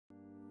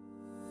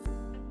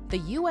The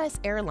U.S.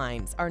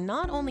 airlines are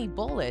not only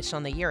bullish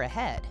on the year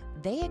ahead,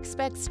 they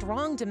expect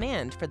strong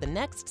demand for the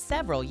next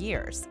several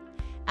years.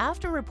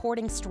 After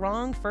reporting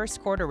strong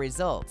first quarter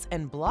results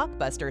and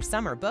blockbuster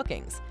summer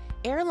bookings,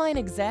 airline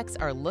execs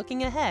are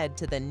looking ahead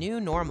to the new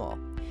normal.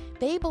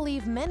 They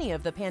believe many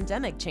of the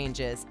pandemic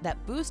changes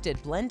that boosted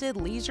blended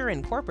leisure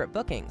and corporate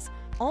bookings,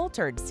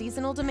 altered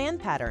seasonal demand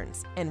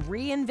patterns, and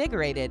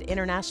reinvigorated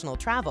international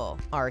travel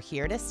are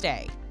here to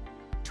stay.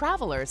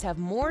 Travelers have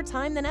more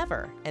time than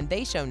ever, and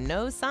they show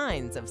no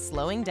signs of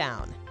slowing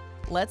down.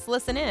 Let's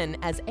listen in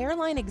as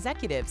airline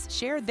executives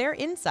share their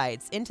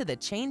insights into the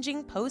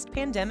changing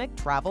post-pandemic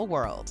travel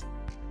world.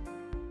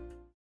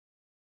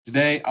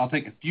 Today, I'll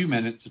take a few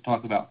minutes to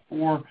talk about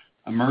 4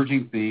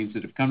 emerging themes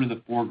that have come to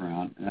the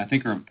foreground and I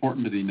think are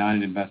important to the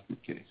United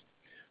investment case.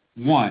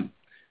 1,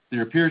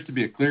 there appears to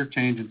be a clear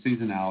change in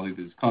seasonality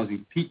that is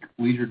causing peak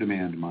leisure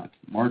demand months,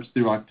 March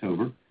through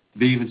October, to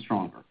be even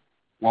stronger,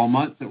 while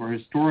months that were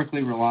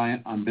historically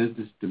reliant on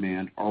business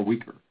demand are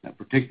weaker. That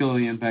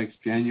particularly impacts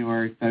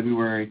January,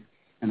 February,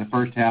 and the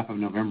first half of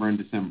November and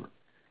December.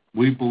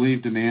 We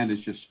believe demand is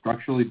just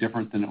structurally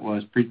different than it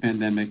was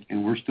pre-pandemic,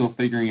 and we're still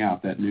figuring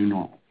out that new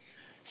normal.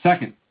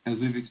 Second, as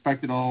we've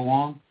expected all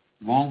along,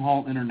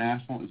 long-haul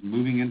international is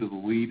moving into the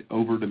lead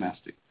over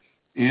domestic.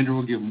 Andrew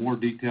will give more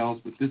details,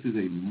 but this is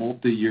a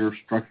multi-year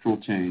structural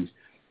change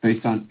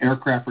based on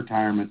aircraft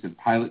retirements and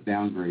pilot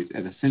downgrades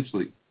at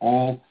essentially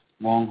all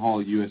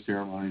long-haul U.S.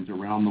 airlines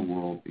around the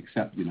world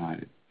except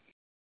United.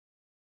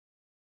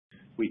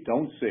 We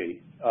don't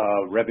see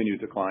revenue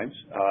declines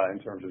in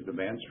terms of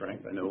demand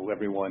strength. I know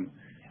everyone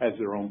has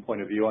their own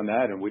point of view on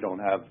that, and we don't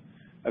have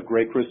a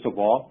great crystal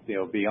ball,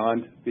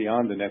 beyond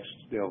the next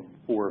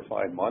 4 or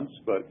 5 months.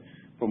 But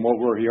from what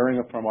we're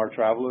hearing from our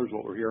travelers,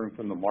 what we're hearing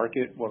from the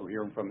market, what we're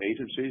hearing from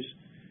agencies,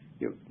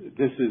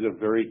 this is a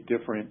very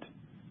different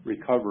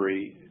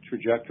recovery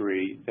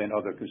trajectory than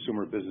other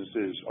consumer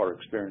businesses are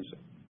experiencing.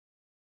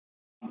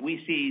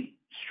 We see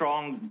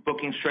strong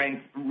booking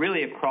strength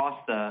really across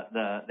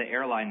the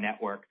airline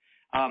network.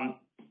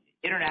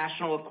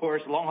 International, of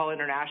course, long-haul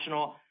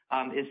international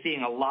is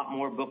seeing a lot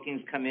more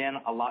bookings come in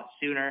a lot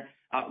sooner,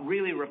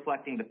 really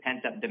reflecting the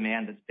pent-up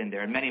demand that's been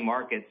there. In many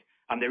markets,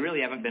 they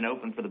really haven't been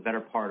open for the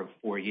better part of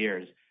 4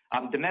 years.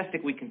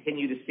 Domestic, we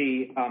continue to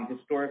see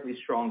historically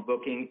strong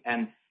booking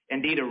and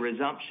indeed a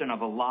resumption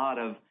of a lot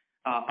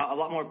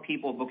more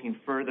people booking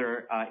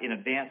further in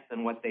advance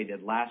than what they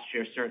did last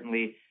year,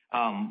 certainly.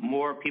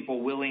 More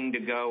people willing to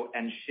go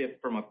and shift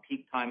from a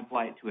peak time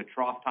flight to a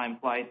trough time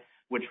flight,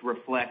 which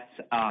reflects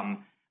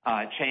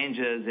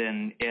changes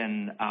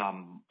in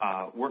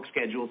work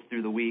schedules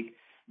through the week.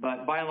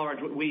 But by and large,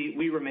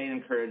 we remain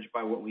encouraged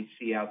by what we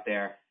see out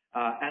there.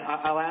 And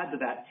I'll add to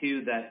that,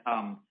 too, that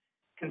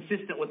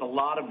consistent with a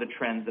lot of the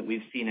trends that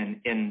we've seen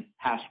in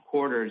past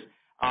quarters,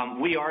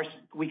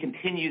 we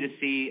continue to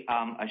see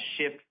a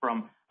shift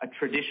from a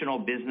traditional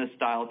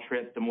business-style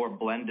trip to more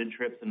blended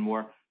trips and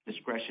more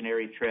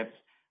discretionary trips.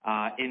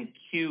 In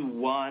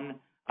Q1,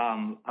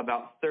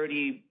 about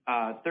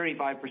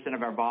 35%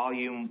 of our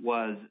volume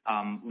was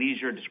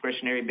leisure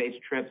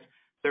discretionary-based trips,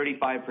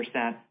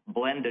 35%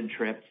 blended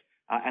trips,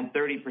 and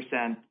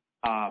 30%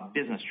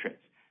 business trips.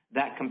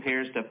 That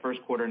compares to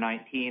first quarter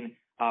 19,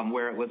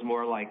 where it was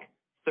more like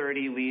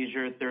 30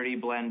 leisure, 30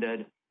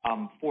 blended,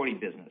 40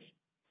 business.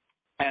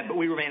 But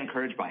we remain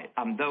encouraged by it.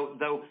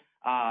 Though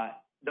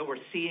we're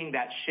seeing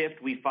that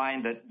shift, we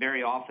find that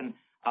very often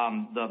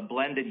the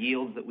blended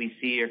yields that we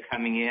see are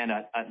coming in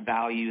at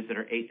values that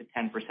are 8 to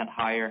 10%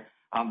 higher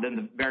than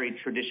the very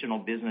traditional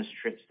business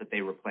trips that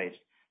they replaced.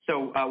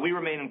 So we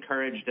remain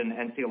encouraged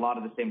and see a lot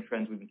of the same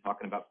trends we've been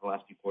talking about for the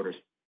last few quarters.